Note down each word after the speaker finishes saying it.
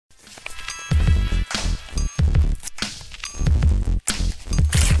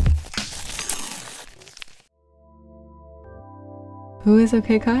Who is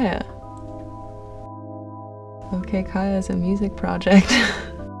OK Kaya? OK Kaya is a music project.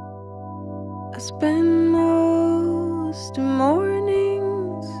 I spend most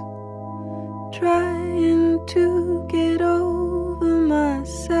mornings trying to get over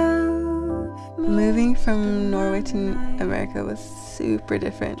myself. Moving from Norway to America was super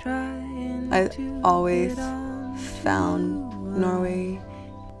different. I always found Norway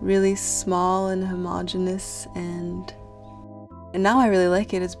really small and homogeneous, and now I really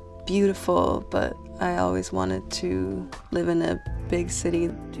like it. It's beautiful, but I always wanted to live in a big city.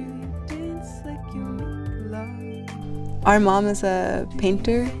 Our mom is a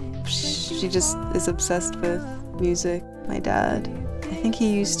painter. She just is obsessed with music. My dad, I think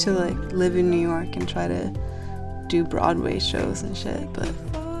he used to live in New York and try to do Broadway shows and shit, but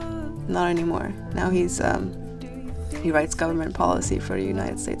not anymore. Now he writes government policy for the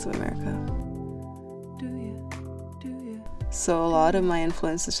United States of America. So a lot of my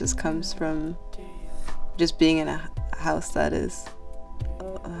influences just comes from just being in a house that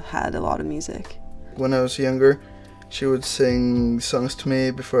had a lot of music. When I was younger, she would sing songs to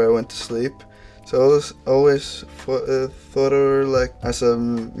me before I went to sleep. So I always thought of her as a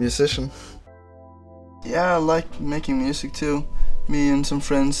musician. Yeah, I like making music too. Me and some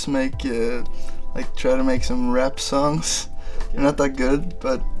friends try to make some rap songs. You're not that good,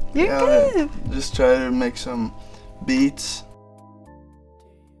 but You're good. Just try to make some beats.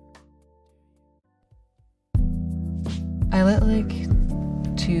 I let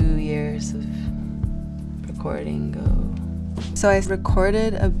 2 years of recording go. So I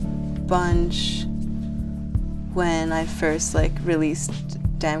recorded a bunch when I first released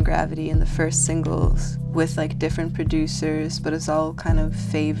Damn Gravity and the first singles with different producers, but it's all kind of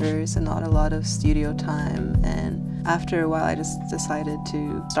favors and not a lot of studio time. And after a while I just decided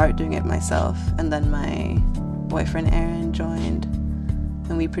to start doing it myself, and then my boyfriend Aaron joined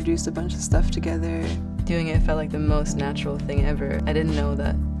and we produced a bunch of stuff together. Doing it felt like the most natural thing ever. I didn't know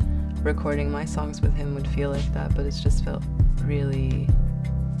that recording my songs with him would feel like that, but it just felt really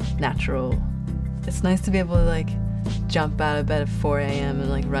natural. It's nice to be able to jump out of bed at 4 a.m.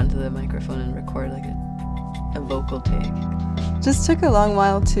 and run to the microphone and record a vocal take. Just took a long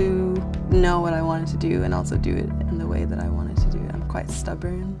while to know what I wanted to do and also do it in the way that I wanted to do it. I'm quite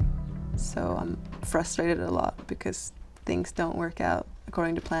stubborn, so I'm frustrated a lot because things don't work out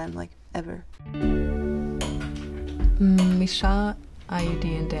according to plan, ever. We shot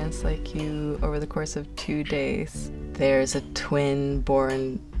IUD and Dance Like You over the course of 2 days. There's a twin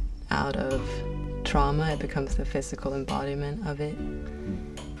born out of trauma. It becomes the physical embodiment of it.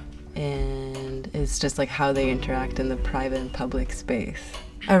 And it's just how they interact in the private and public space.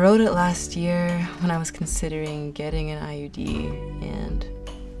 I wrote it last year when I was considering getting an IUD, and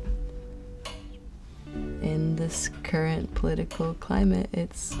in this current political climate,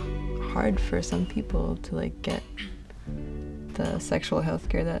 it's hard for some people to get the sexual health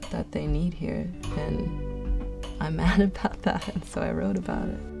care that they need here, and I'm mad about that, and so I wrote about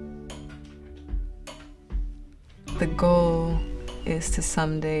it. The goal is to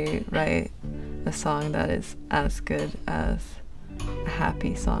someday write a song that is as good as a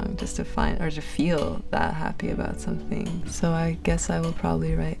happy song, just to find or to feel that happy about something. So I guess I will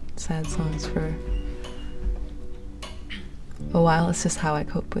probably write sad songs for a while. It's just how I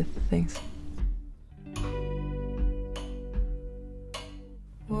cope with things.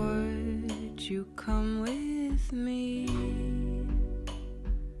 Would you come with me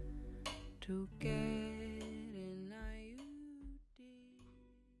to get